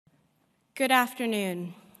Good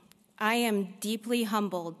afternoon. I am deeply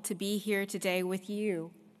humbled to be here today with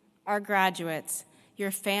you, our graduates,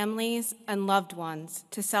 your families, and loved ones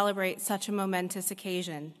to celebrate such a momentous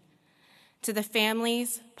occasion. To the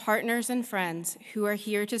families, partners, and friends who are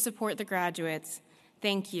here to support the graduates,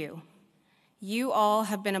 thank you. You all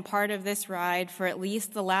have been a part of this ride for at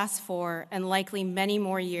least the last 4 and likely many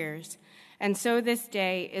more years, and so this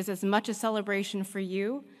day is as much a celebration for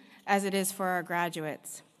you as it is for our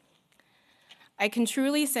graduates. I can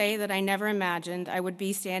truly say that I never imagined I would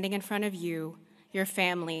be standing in front of you, your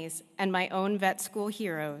families, and my own vet school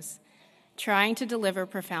heroes, trying to deliver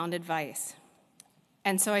profound advice.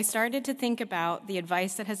 And so I started to think about the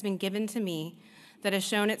advice that has been given to me that has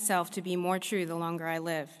shown itself to be more true the longer I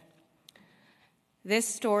live. This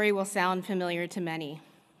story will sound familiar to many.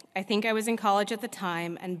 I think I was in college at the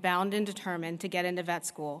time and bound and determined to get into vet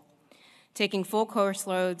school, taking full course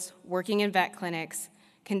loads, working in vet clinics,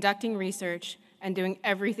 conducting research, and doing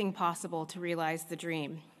everything possible to realize the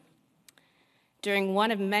dream. During one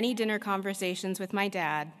of many dinner conversations with my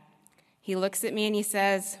dad, he looks at me and he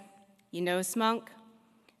says, "You know, Smunk,"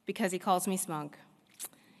 because he calls me Smunk.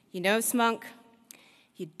 "You know, Smunk,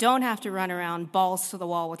 you don't have to run around balls to the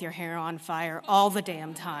wall with your hair on fire all the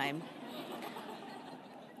damn time."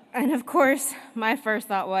 And of course, my first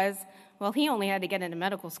thought was, well, he only had to get into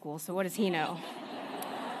medical school, so what does he know?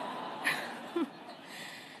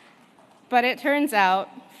 But it turns out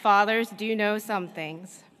fathers do know some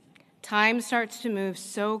things. Time starts to move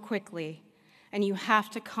so quickly, and you have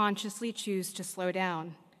to consciously choose to slow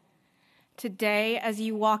down. Today, as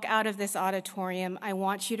you walk out of this auditorium, I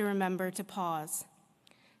want you to remember to pause.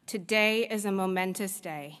 Today is a momentous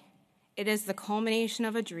day. It is the culmination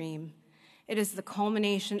of a dream. It is the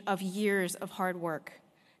culmination of years of hard work,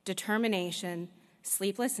 determination,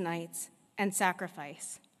 sleepless nights, and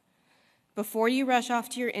sacrifice. Before you rush off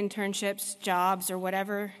to your internships, jobs, or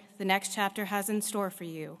whatever the next chapter has in store for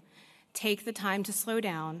you, take the time to slow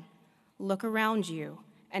down, look around you,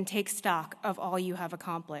 and take stock of all you have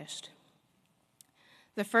accomplished.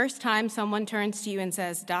 The first time someone turns to you and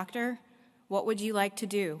says, "Doctor, what would you like to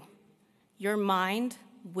do?" your mind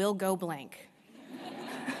will go blank.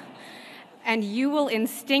 And you will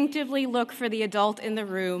instinctively look for the adult in the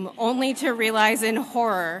room, only to realize in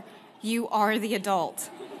horror, you are the adult.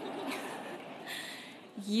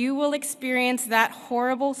 You will experience that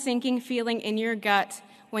horrible sinking feeling in your gut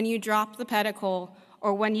when you drop the pedicle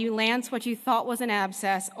or when you lance what you thought was an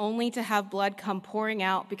abscess only to have blood come pouring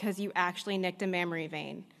out because you actually nicked a mammary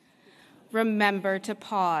vein. Remember to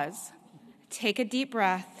pause. Take a deep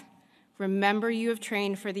breath. Remember you have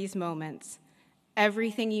trained for these moments.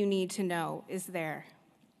 Everything you need to know is there.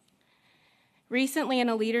 Recently, in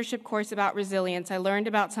a leadership course about resilience, I learned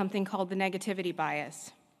about something called the negativity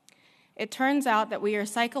bias. It turns out that we are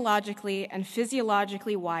psychologically and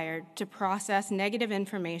physiologically wired to process negative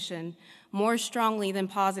information more strongly than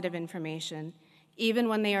positive information, even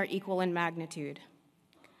when they are equal in magnitude.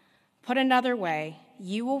 Put another way,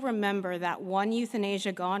 you will remember that one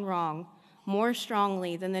euthanasia gone wrong more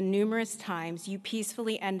strongly than the numerous times you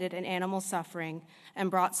peacefully ended an animal's suffering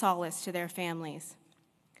and brought solace to their families.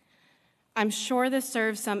 I'm sure this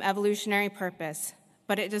serves some evolutionary purpose,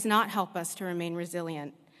 but it does not help us to remain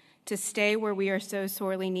resilient, to stay where we are so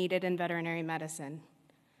sorely needed in veterinary medicine.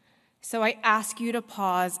 So I ask you to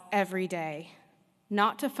pause every day,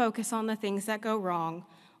 not to focus on the things that go wrong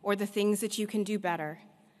or the things that you can do better,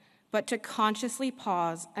 but to consciously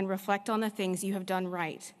pause and reflect on the things you have done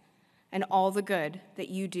right and all the good that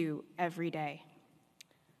you do every day.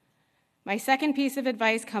 My second piece of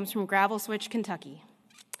advice comes from Gravel Switch, Kentucky.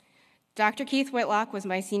 Dr. Keith Whitlock was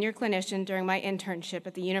my senior clinician during my internship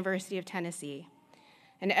at the University of Tennessee.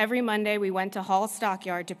 And every Monday we went to Hall's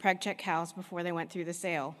Stockyard to preg check cows before they went through the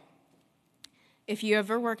sale. If you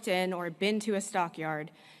ever worked in or been to a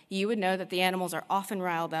stockyard, you would know that the animals are often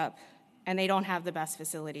riled up and they don't have the best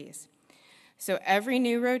facilities. So every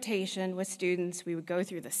new rotation with students, we would go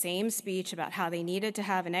through the same speech about how they needed to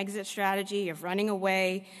have an exit strategy of running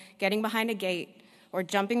away, getting behind a gate, or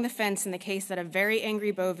jumping the fence in the case that a very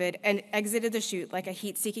angry bovid exited the chute like a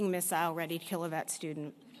heat-seeking missile ready to kill a vet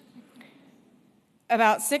student.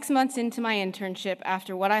 About 6 months into my internship,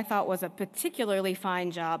 after what I thought was a particularly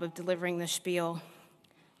fine job of delivering the spiel,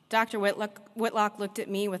 Dr. Whitlock looked at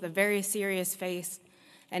me with a very serious face,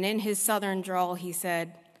 and in his southern drawl, he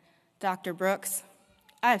said, "Dr. Brooks,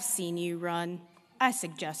 I've seen you run. I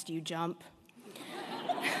suggest you jump."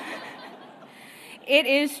 It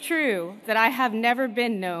is true that I have never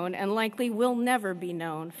been known and likely will never be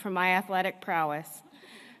known for my athletic prowess,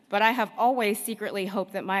 but I have always secretly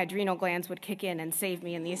hoped that my adrenal glands would kick in and save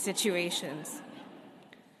me in these situations.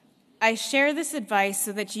 I share this advice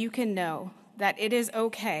so that you can know that it is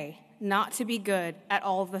okay not to be good at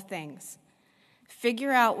all the things.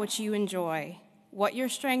 Figure out what you enjoy, what your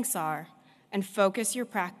strengths are, and focus your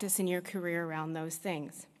practice and your career around those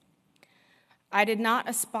things. I did not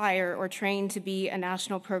aspire or train to be a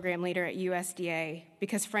national program leader at USDA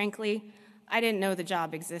because, frankly, I didn't know the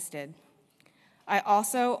job existed. I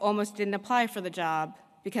also almost didn't apply for the job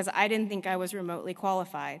because I didn't think I was remotely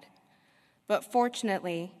qualified. But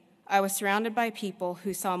fortunately, I was surrounded by people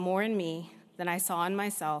who saw more in me than I saw in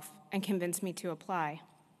myself and convinced me to apply.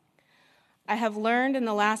 I have learned in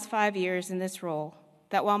the last 5 years in this role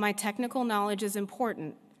that while my technical knowledge is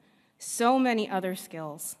important, so many other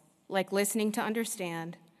skills, like listening to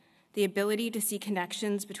understand, the ability to see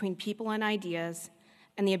connections between people and ideas,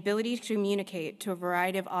 and the ability to communicate to a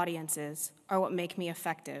variety of audiences are what make me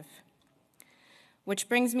effective. Which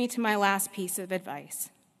brings me to my last piece of advice.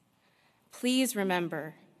 Please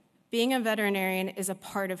remember, being a veterinarian is a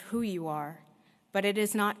part of who you are, but it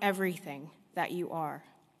is not everything that you are.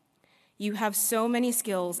 You have so many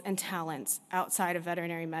skills and talents outside of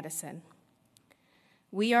veterinary medicine.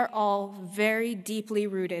 We are all very deeply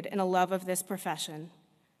rooted in a love of this profession,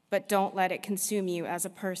 but don't let it consume you as a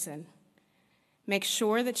person. Make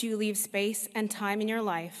sure that you leave space and time in your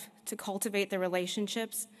life to cultivate the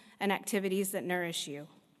relationships and activities that nourish you.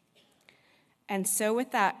 And so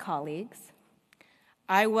with that, colleagues,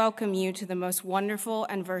 I welcome you to the most wonderful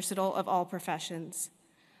and versatile of all professions.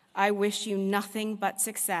 I wish you nothing but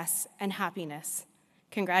success and happiness.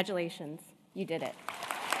 Congratulations, you did it.